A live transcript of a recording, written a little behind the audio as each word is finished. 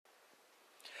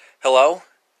Hello,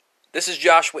 this is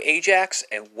Joshua Ajax,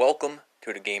 and welcome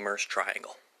to the Gamer's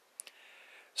Triangle.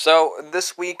 So,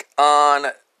 this week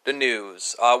on the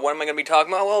news, what am I going to be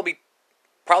talking about? Well,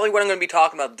 probably what I'm going to be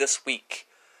talking about this week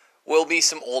will be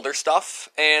some older stuff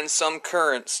and some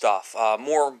current stuff.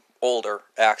 More older,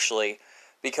 actually,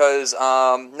 because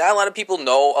not a lot of people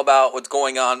know about what's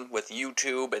going on with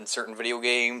YouTube and certain video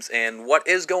games and what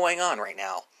is going on right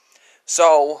now.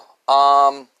 So,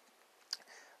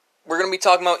 we're going to be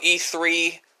talking about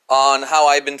E3, on how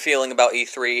I've been feeling about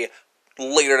E3.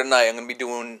 Later tonight, I'm going to be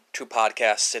doing 2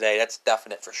 podcasts today. That's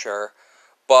definite for sure.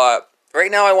 But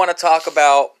right now, I want to talk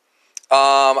about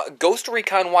Ghost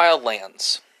Recon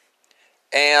Wildlands,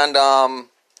 and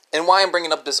why I'm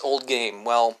bringing up this old game.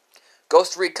 Well,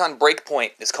 Ghost Recon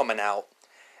Breakpoint is coming out,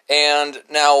 and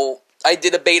now I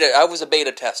was a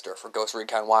beta tester for Ghost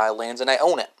Recon Wildlands, and I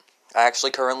own it. I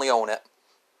actually currently own it.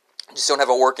 Just don't have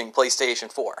a working PlayStation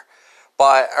 4.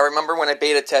 But I remember when I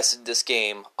beta tested this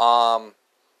game, and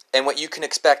what you can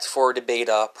expect for the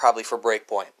beta, probably for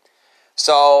Breakpoint.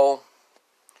 So,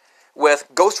 with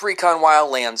Ghost Recon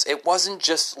Wildlands, it wasn't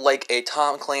just like a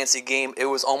Tom Clancy game, it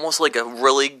was almost like a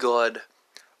really good,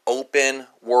 open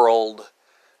world,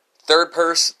 third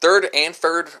and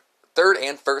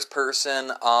first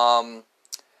person,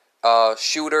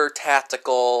 shooter,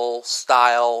 tactical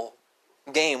style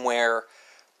game where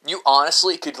you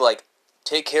honestly could,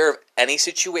 take care of any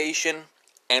situation,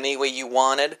 any way you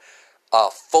wanted.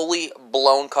 Fully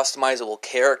blown customizable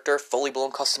character, fully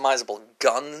blown customizable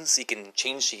guns. You can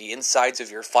change the insides of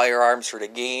your firearms for the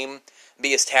game.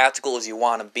 Be as tactical as you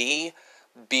want to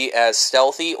be as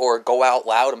stealthy, or go out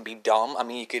loud and be dumb. I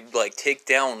mean, you could, take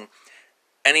down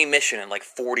any mission in,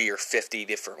 40 or 50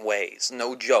 different ways.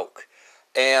 No joke.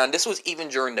 And this was even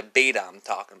during the beta I'm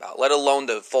talking about, let alone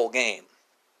the full game.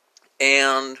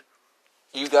 And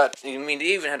they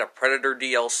even had a Predator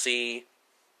DLC,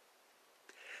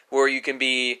 where you can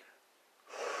be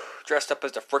dressed up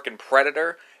as a frickin'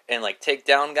 Predator and, take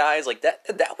down guys.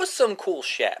 That was some cool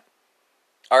shit.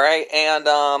 Alright, and,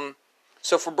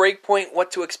 so for Breakpoint,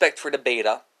 what to expect for the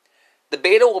beta. The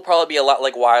beta will probably be a lot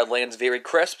like Wildlands, very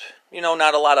crisp.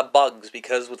 Not a lot of bugs,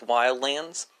 because with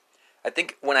Wildlands, I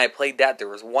think when I played that, there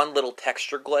was one little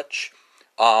texture glitch,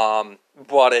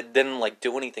 but it didn't,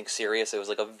 do anything serious. It was,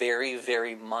 a very,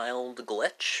 very mild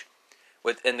glitch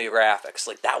within the graphics.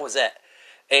 That was it.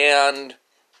 And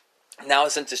now,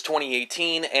 since it's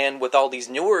 2018, and with all these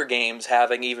newer games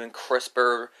having even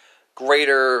crisper,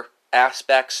 greater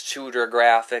aspects to their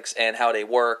graphics and how they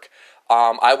work,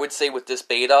 I would say with this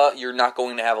beta, you're not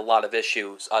going to have a lot of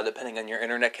issues, depending on your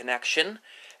internet connection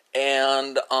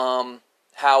and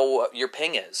how your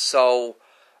ping is. So,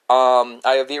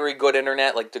 I have very good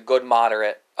internet, the good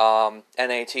moderate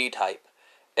NAT type,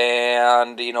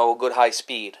 and, good high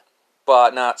speed,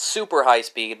 but not super high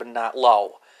speed, but not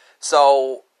low.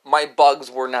 So, my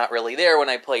bugs were not really there when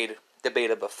I played the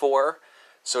beta before.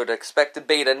 So, to expect the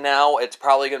beta now, it's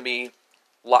probably going to be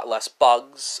a lot less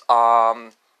bugs.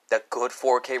 That good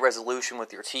 4K resolution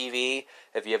with your TV,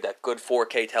 if you have that good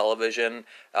 4K television,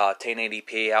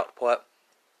 1080p output,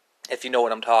 if you know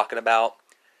what I'm talking about.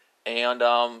 And,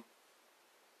 I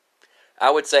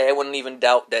would say I wouldn't even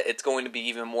doubt that it's going to be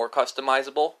even more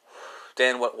customizable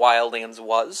than what Wildlands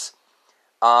was.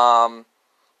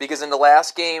 Because in the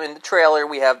last game, in the trailer,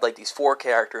 we have, these 4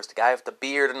 characters, the guy with the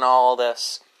beard and all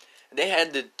this. They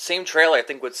had the same trailer, I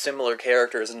think, with similar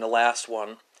characters in the last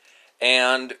one.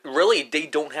 And really, they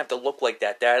don't have to look like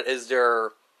that. That is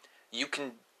you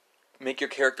can make your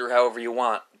character however you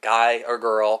want, guy or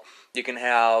girl. You can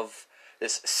have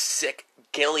this sick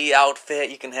ghillie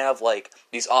outfit. You can have,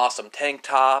 these awesome tank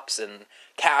tops and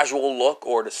casual look,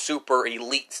 or the super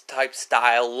elite type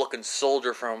style looking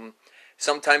soldier from,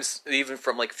 sometimes even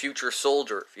from, Future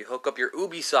Soldier. If you hook up your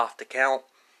Ubisoft account,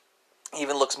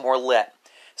 even looks more lit.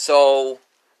 So,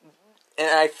 and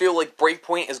I feel like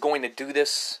Breakpoint is going to do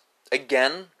this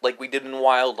again, like we did in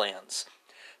Wildlands.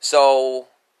 So,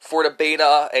 for the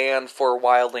beta and for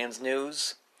Wildlands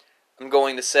news, I'm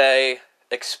going to say,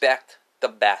 expect the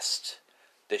best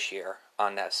this year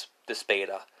on this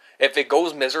beta. If it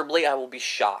goes miserably, I will be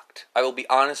shocked. I will be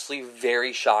honestly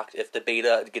very shocked if the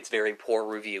beta gets very poor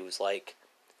reviews.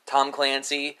 Tom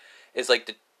Clancy is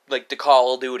the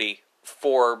Call of Duty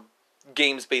for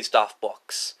games based off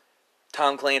books.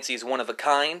 Tom Clancy is one of a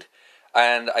kind,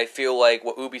 and I feel like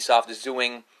what Ubisoft is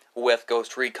doing with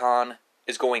Ghost Recon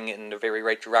is going in the very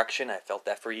right direction. I felt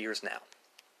that for years now.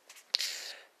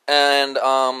 And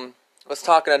let's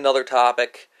talk on another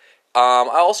topic.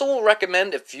 I also will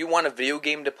recommend, if you want a video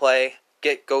game to play,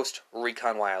 get Ghost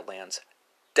Recon Wildlands.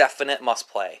 Definite must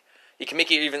play. You can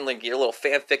make it even like your little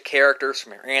fanfic characters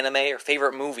from your anime or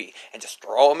favorite movie and just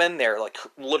throw them in there, like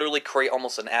literally create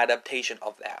almost an adaptation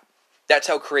of that. That's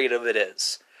how creative it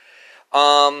is.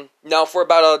 Now for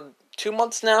about 2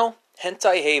 months now,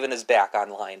 Hentai Haven is back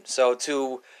online. So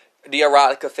to the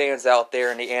erotica fans out there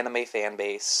and the anime fan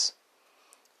base,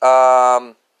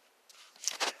 so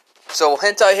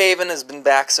Hentai Haven has been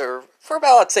back for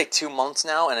about, let's say, 2 months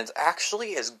now, and it's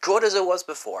actually as good as it was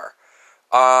before.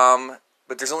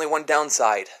 But there's only one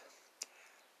downside.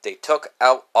 They took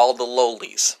out all the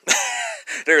lowlies.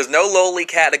 There's no lowly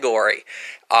category.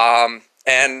 And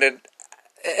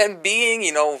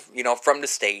being, from the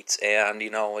States, and,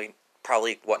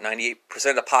 probably, 98%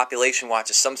 of the population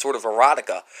watches some sort of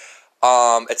erotica.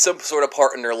 At some sort of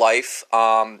part in their life.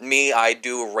 Me, I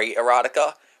do rate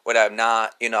erotica when I'm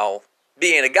not,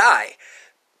 being a guy.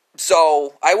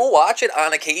 So, I will watch it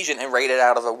on occasion and rate it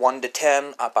out of a 1 to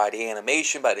 10 by the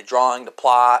animation, by the drawing, the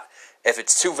plot, if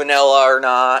it's too vanilla or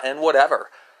not, and whatever.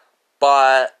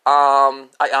 But,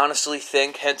 I honestly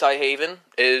think Hentai Haven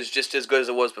is just as good as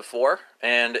it was before.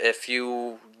 And if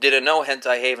you didn't know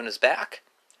Hentai Haven is back,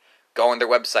 go on their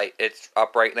website. It's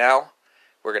up right now.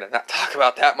 We're going to not talk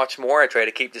about that much more. I try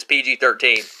to keep this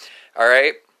PG-13.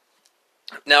 Alright?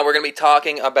 Now we're going to be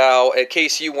talking about, in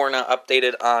case you were not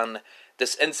updated on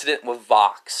this incident with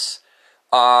Vox.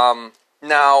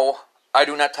 Now, I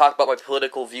do not talk about my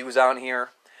political views on here,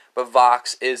 but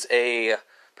Vox is a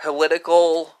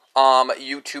political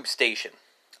YouTube station.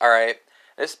 Alright?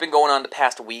 This has been going on the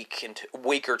past week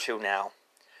or two now.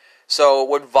 So,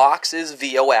 what Vox is,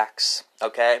 VOX.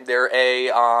 Okay? They're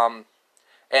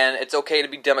and it's okay to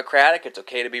be Democratic, it's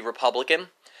okay to be Republican,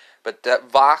 but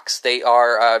Vox, they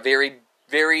are a very,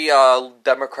 very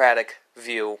Democratic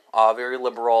view, very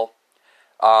liberal,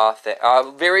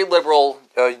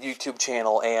 YouTube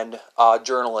channel and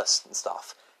journalists and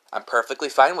stuff. I'm perfectly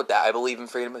fine with that. I believe in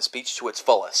freedom of speech to its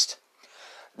fullest.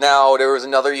 Now, there was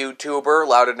another YouTuber,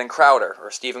 Louder Than Crowder, or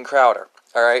Steven Crowder,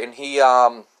 alright, and he,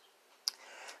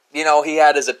 he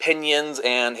had his opinions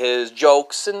and his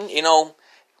jokes, and,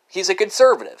 he's a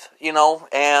conservative,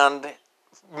 and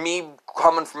me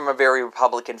coming from a very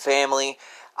Republican family,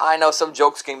 I know some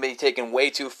jokes can be taken way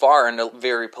too far in a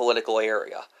very political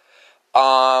area.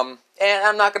 And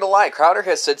I'm not going to lie, Crowder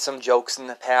has said some jokes in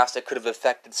the past that could have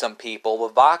affected some people,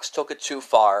 but Vox took it too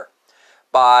far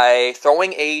by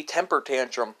throwing a temper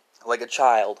tantrum like a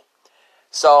child.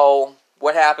 So,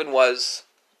 what happened was,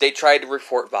 they tried to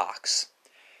report Vox.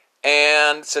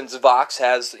 And since Vox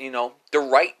has, the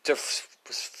right to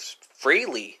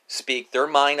freely speak their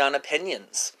mind on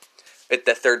opinions at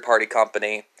the third-party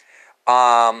company,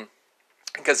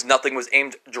 because nothing was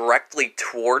aimed directly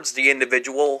towards the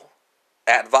individual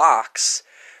at Vox,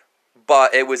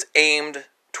 but it was aimed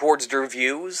towards their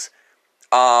views.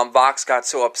 Vox got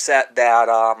so upset that,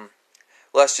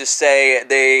 let's just say,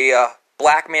 they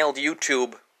blackmailed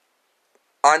YouTube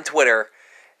on Twitter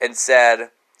and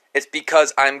said, it's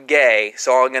because I'm gay,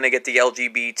 so I'm going to get the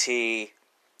LGBT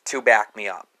to back me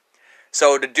up.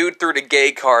 So the dude threw the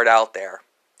gay card out there,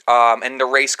 and the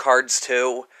race cards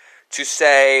too, to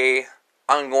say,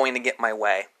 I'm going to get my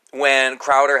way. When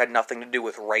Crowder had nothing to do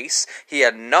with race, he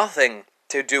had nothing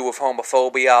to do with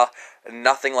homophobia,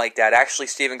 nothing like that. Actually,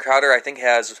 Steven Crowder, I think,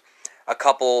 has a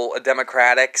couple of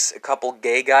Democrats, a couple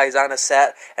gay guys on his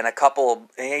set, and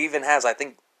he even has, I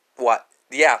think,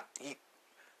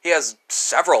 he has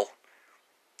several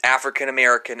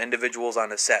African-American individuals on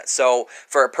his set. So,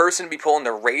 for a person to be pulling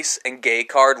the race and gay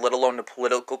card, let alone the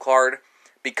political card,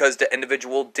 because the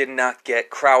individual did not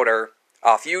get Crowder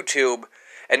off YouTube,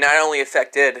 it not only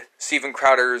affected Steven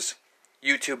Crowder's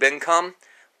YouTube income,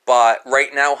 but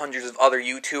right now hundreds of other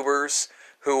YouTubers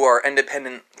who are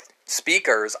independent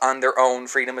speakers on their own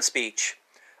freedom of speech,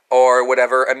 or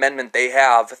whatever amendment they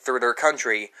have through their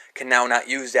country, can now not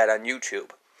use that on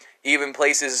YouTube. Even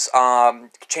places,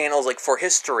 channels like For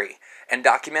History and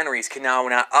documentaries can now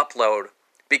not upload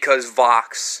because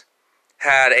Vox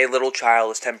had a little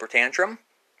child's temper tantrum.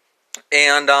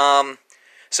 And,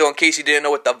 so in case you didn't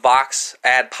know what the Vox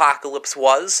adpocalypse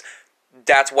was,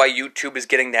 that's why YouTube is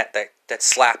getting that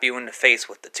slap you in the face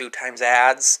with the 2 times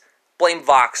ads. Blame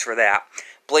Vox for that.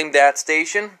 Blame that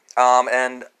station.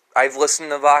 And I've listened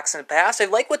to Vox in the past. I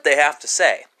like what they have to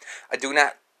say.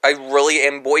 I really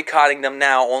am boycotting them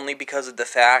now only because of the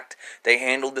fact they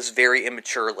handled this very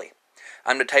immaturely.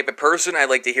 I'm the type of person I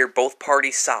like to hear both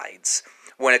party sides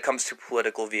when it comes to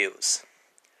political views.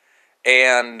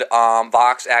 And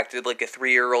Vox acted like a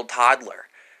 3-year-old toddler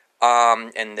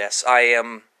in this. I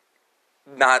am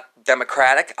not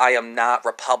Democratic. I am not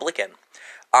Republican.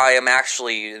 I am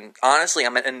actually, honestly,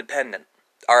 I'm an independent.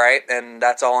 Alright? And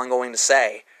that's all I'm going to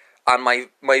say. on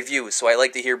my views. So I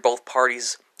like to hear both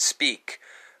parties speak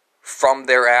from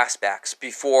their aspects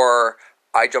before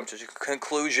I jump to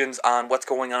conclusions on what's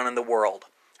going on in the world.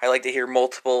 I like to hear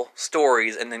multiple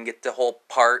stories and then get the whole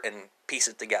part and piece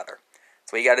it together.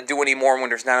 That's what you got to do anymore when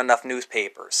there's not enough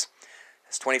newspapers.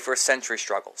 It's 21st century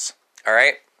struggles. All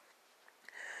right?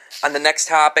 On the next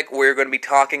topic, we're going to be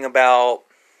talking about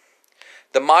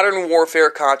the modern warfare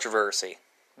controversy.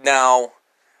 Now,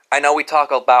 I know we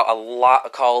talk about a lot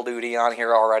of Call of Duty on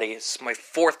here already. It's my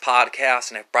 4th podcast,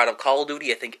 and I've brought up Call of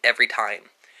Duty, I think, every time.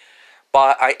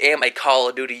 But I am a Call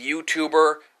of Duty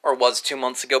YouTuber, or was 2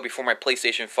 months ago before my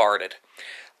PlayStation farted.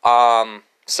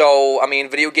 So, I mean,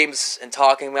 video games and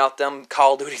talking about them,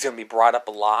 Call of Duty's going to be brought up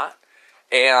a lot.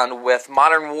 And with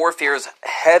Modern Warfare's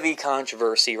heavy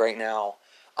controversy right now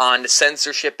on the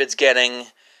censorship it's getting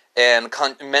in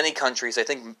many countries, I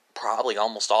think probably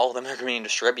almost all of them are being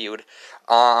distributed.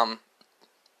 So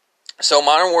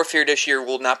Modern Warfare this year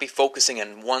will not be focusing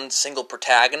on one single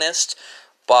protagonist,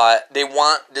 but they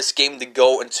want this game to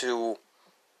go into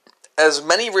as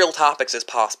many real topics as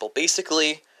possible.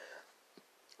 Basically,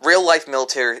 real-life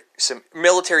military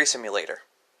simulator.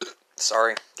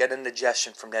 Sorry, get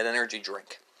indigestion from that energy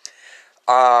drink.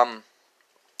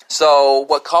 So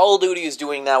what Call of Duty is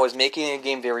doing now is making a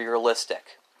game very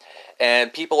realistic.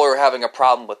 And people are having a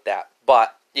problem with that.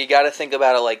 But you got to think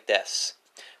about it like this.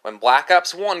 When Black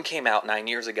Ops 1 came out 9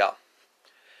 years ago,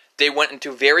 they went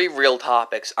into very real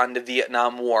topics on the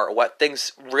Vietnam War.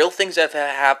 Real things that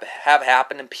have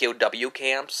happened in POW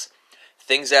camps.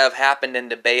 Things that have happened in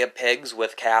the Bay of Pigs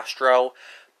with Castro.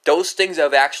 Those things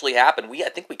have actually happened. I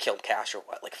think we killed Castro,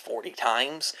 40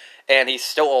 times? And he's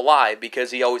still alive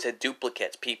because he always had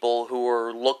duplicates, people who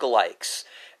were lookalikes.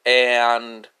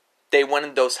 And they went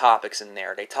into those topics in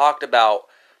there. They talked about,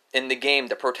 in the game,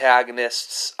 the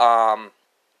protagonists,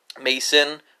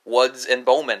 Mason, Woods, and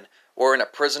Bowman, were in a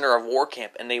prisoner of war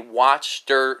camp. And they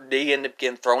end up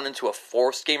getting thrown into a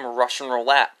forced game of Russian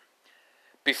roulette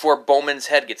before Bowman's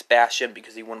head gets bashed in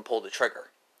because he wouldn't pull the trigger.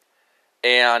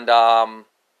 And,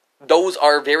 those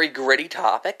are very gritty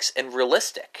topics and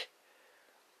realistic.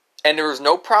 And there was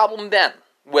no problem then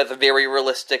with very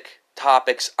realistic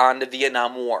topics on the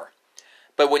Vietnam War.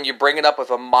 But when you bring it up with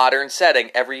a modern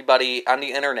setting, everybody on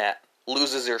the internet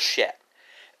loses their shit.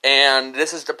 And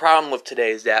this is the problem with today,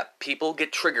 is that people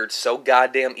get triggered so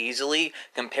goddamn easily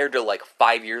compared to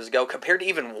 5 years ago, compared to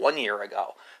even 1 year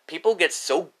ago. People get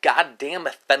so goddamn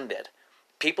offended.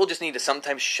 People just need to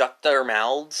sometimes shut their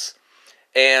mouths.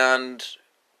 And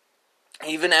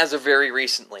even as of very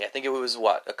recently, I think it was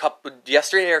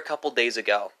yesterday or a couple days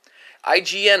ago,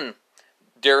 IGN,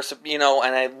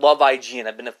 and I love IGN.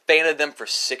 I've been a fan of them for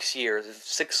 6 years,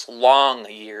 6 long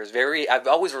years. I've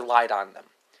always relied on them.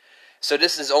 So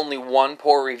this is only one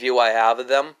poor review I have of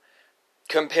them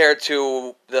compared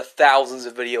to the thousands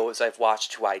of videos I've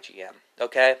watched to IGN.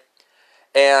 Okay,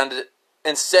 and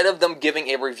instead of them giving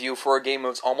a review for a game, it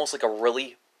was almost like a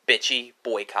really bitchy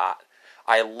boycott.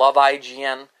 I love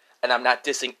IGN. And I'm not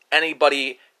dissing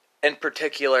anybody in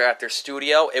particular at their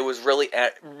studio. It was really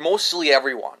mostly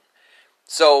everyone.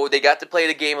 So they got to play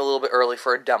the game a little bit early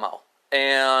for a demo.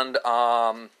 And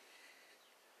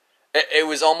it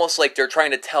was almost like they're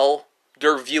trying to tell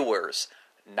their viewers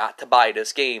not to buy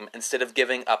this game instead of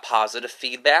giving a positive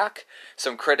feedback,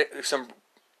 some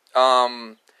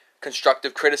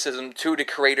constructive criticism to the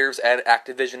creators at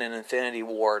Activision and Infinity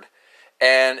Ward.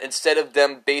 And instead of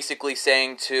them basically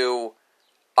saying to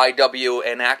IW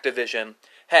and Activision,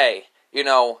 hey,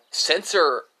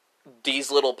 censor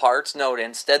these little parts. No,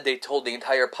 instead they told the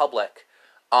entire public,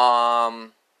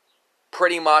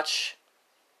 pretty much,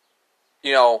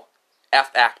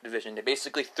 F Activision. They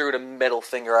basically threw the middle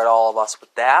finger at all of us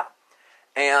with that.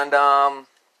 And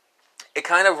it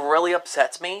kind of really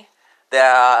upsets me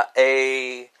that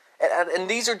and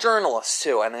these are journalists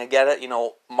too, and I get it,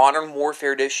 Modern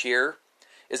Warfare this year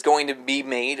is going to be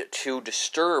made to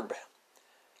disturb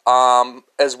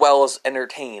as well as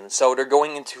entertain. So they're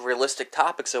going into realistic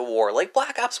topics of war, like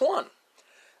Black Ops 1.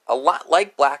 A lot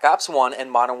like Black Ops 1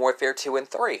 and Modern Warfare 2 and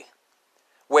 3,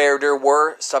 where there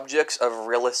were subjects of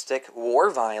realistic war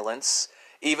violence,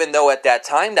 even though at that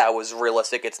time that was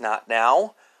realistic, it's not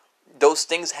now. Those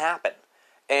things happen.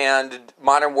 And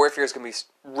Modern Warfare is going to be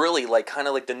really kind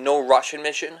of like the No Russian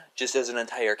mission, just as an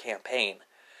entire campaign.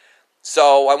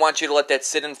 So I want you to let that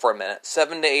sit in for a minute.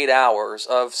 7 to 8 hours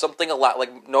of something a lot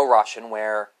like No Russian,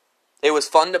 where it was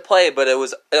fun to play, but it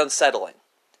was unsettling.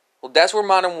 Well, that's where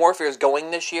Modern Warfare is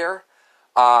going this year.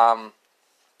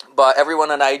 But everyone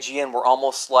on IGN were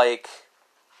almost like...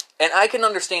 And I can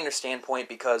understand their standpoint,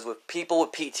 because with people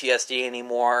with PTSD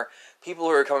anymore, people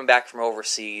who are coming back from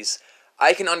overseas,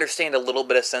 I can understand a little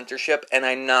bit of censorship, and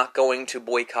I'm not going to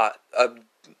boycott a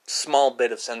small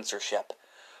bit of censorship.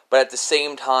 But at the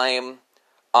same time,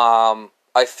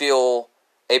 I feel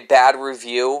a bad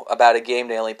review about a game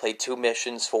they only played 2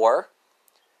 missions for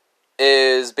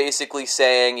is basically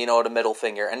saying, the middle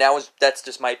finger. And that's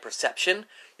just my perception.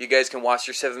 You guys can watch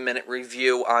your 7-minute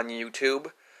review on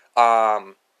YouTube.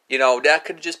 That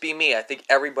could just be me. I think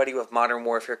everybody with Modern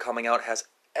Warfare coming out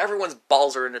everyone's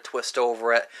balls are in a twist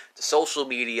over it. The social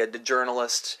media, the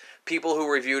journalists, people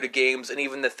who review the games, and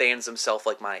even the fans themselves,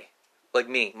 like me,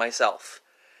 myself.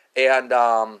 And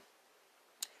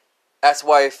that's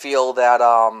why I feel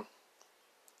that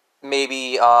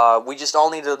maybe we just all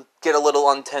need to get a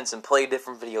little intense and play a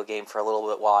different video game for a little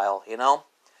bit while,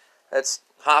 Let's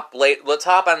hop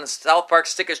on the South Park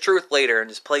Stick of Truth later and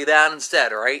just play that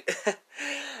instead, right?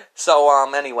 So,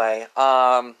 anyway,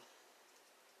 my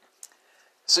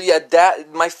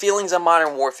feelings on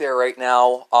Modern Warfare right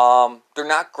now, they're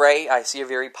not great. I see a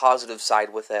very positive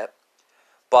side with it.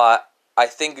 But I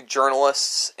think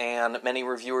journalists and many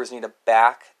reviewers need to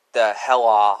back the hell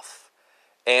off.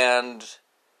 And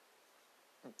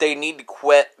they need to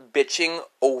quit bitching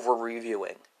over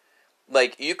reviewing.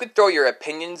 You could throw your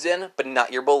opinions in, but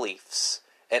not your beliefs.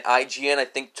 And IGN, I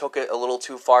think, took it a little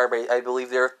too far, but I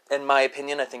believe in my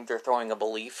opinion, I think they're throwing a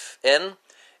belief in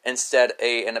instead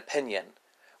an opinion.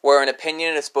 Where an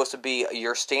opinion is supposed to be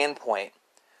your standpoint,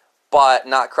 but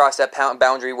not cross that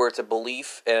boundary where it's a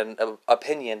belief and an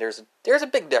opinion. There's a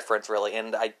big difference, really.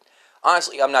 And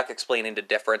I'm not explaining the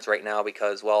difference right now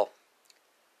because,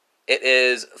 it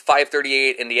is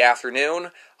 5:38 in the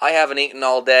afternoon. I haven't eaten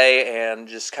all day, and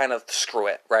just kind of screw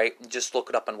it, right? Just look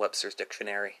it up on Webster's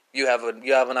Dictionary. You have an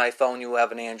iPhone, you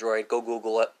have an Android, go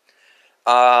Google it.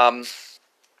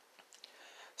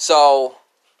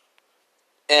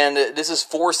 And this is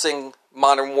forcing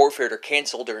Modern Warfare to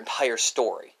cancel their entire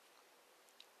story.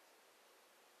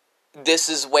 This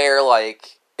is where,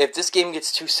 if this game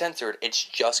gets too censored, it's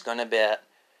just gonna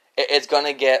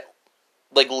get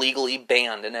legally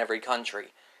banned in every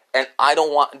country. And I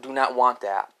do not want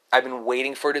that. I've been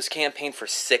waiting for this campaign for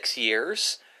 6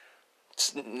 years.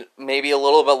 Maybe a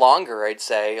little bit longer, I'd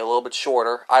say. A little bit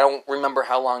shorter. I don't remember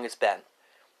how long it's been.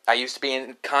 I used to be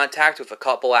in contact with a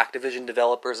couple Activision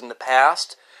developers in the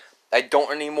past. I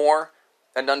don't anymore.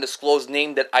 An undisclosed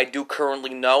name that I do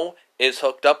currently know is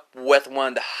hooked up with one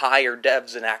of the higher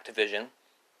devs in Activision.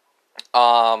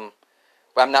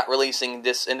 But I'm not releasing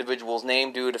this individual's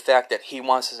name due to the fact that he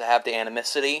wants us to have the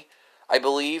animosity, I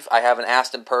believe. I haven't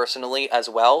asked him personally as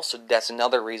well, so that's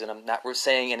another reason I'm not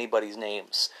saying anybody's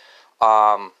names.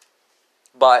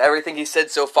 But everything he said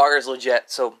so far is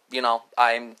legit, so,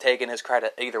 I'm taking his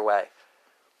credit either way.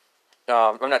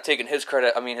 I'm not taking his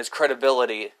credit, I mean his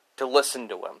credibility to listen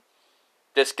to him.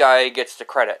 This guy gets the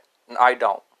credit, and I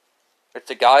don't. It's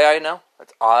a guy I know,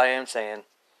 that's all I am saying.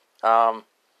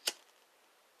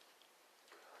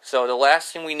 So the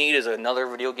last thing we need is another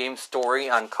video game story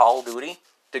on Call of Duty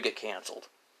to get canceled.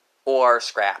 Or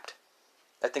scrapped.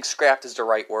 I think scrapped is the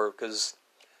right word, because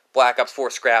Black Ops 4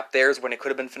 scrapped theirs when it could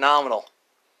have been phenomenal.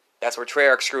 That's where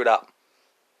Treyarch screwed up.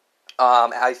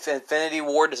 Infinity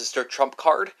Ward is their trump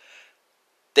card.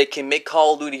 They can make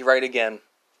Call of Duty right again.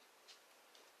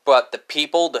 But the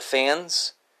people, the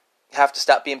fans, have to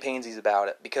stop being pansies about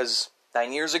it. Because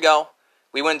 9 years ago,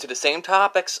 we went into the same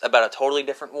topics about a totally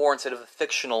different war instead of a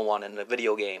fictional one in a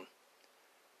video game.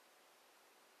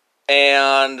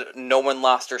 And no one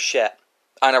lost their shit.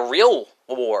 On a real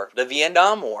war, the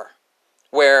Vietnam War,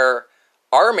 where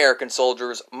our American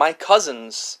soldiers, my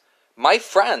cousins, my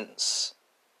friends,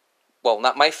 well,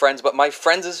 not my friends, but my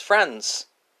friends' friends,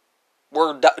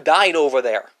 died over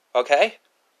there, okay?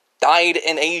 Died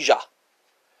in Asia.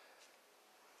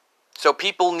 So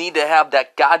people need to have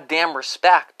that goddamn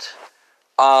respect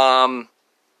for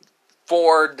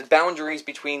the boundaries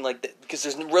between, because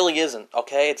there really isn't,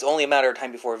 okay? It's only a matter of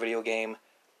time before a video game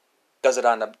does it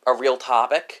on a real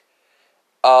topic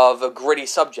of a gritty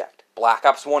subject. Black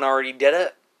Ops 1 already did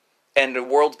it, and the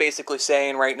world's basically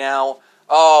saying right now,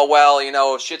 oh, well,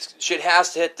 shit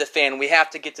has to hit the fan. We have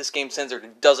to get this game censored.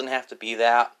 It doesn't have to be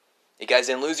that. You guys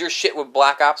didn't lose your shit with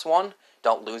Black Ops 1?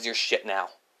 Don't lose your shit now.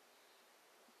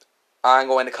 I'm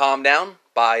going to calm down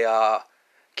by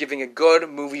giving a good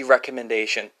movie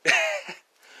recommendation.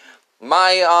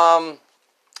 My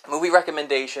movie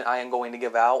recommendation I am going to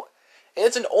give out,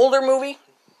 it's an older movie.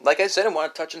 Like I said, I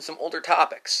want to touch on some older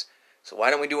topics. So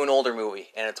why don't we do an older movie?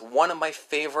 And it's one of my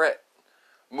favorite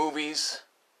movies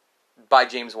by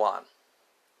James Wan.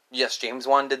 Yes, James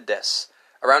Wan did this.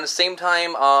 Around the same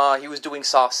time, he was doing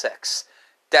Saw 6.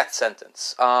 Death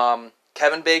Sentence.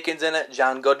 Kevin Bacon's in it,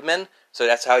 John Goodman. So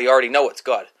that's how you already know it's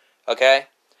good. Okay?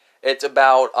 It's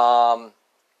about a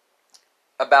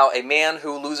man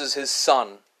who loses his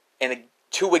son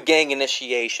to a gang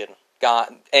initiation.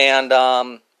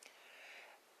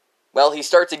 Well, he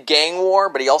starts a gang war,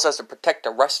 but he also has to protect the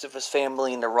rest of his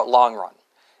family in the long run.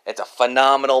 It's a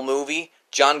phenomenal movie.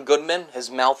 John Goodman, his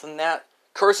mouth in that,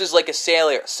 curses like a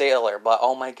sailor, but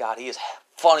oh my god, he is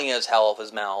funny as hell with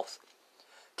his mouth.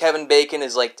 Kevin Bacon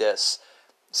is like this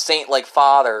saint-like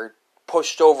father,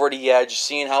 pushed over the edge,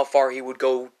 seeing how far he would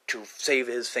go to save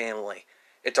his family.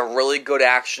 It's a really good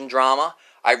action drama.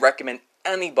 I recommend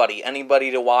anybody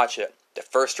to watch it. The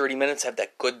first 30 minutes have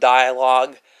that good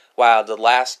dialogue. Wow, the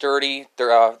last 30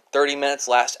 minutes,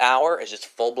 last hour is just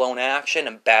full-blown action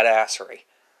and badassery.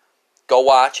 Go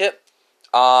watch it.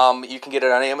 You can get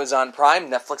it on Amazon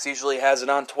Prime. Netflix usually has it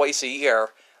on twice a year.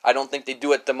 I don't think they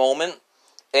do it at the moment.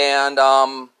 And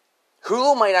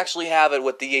Hulu might actually have it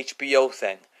with the HBO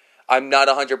thing. I'm not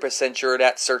 100% sure of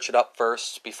that. Search it up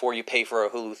first before you pay for a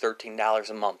Hulu $13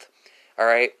 a month.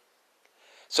 Alright?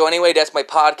 So anyway, that's my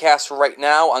podcast for right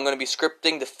now. I'm going to be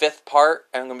scripting the 5th part,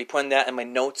 and I'm going to be putting that in my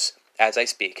notes as I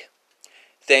speak.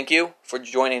 Thank you for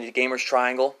joining the Gamers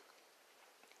Triangle.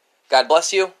 God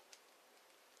bless you,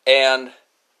 and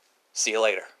see you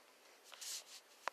later.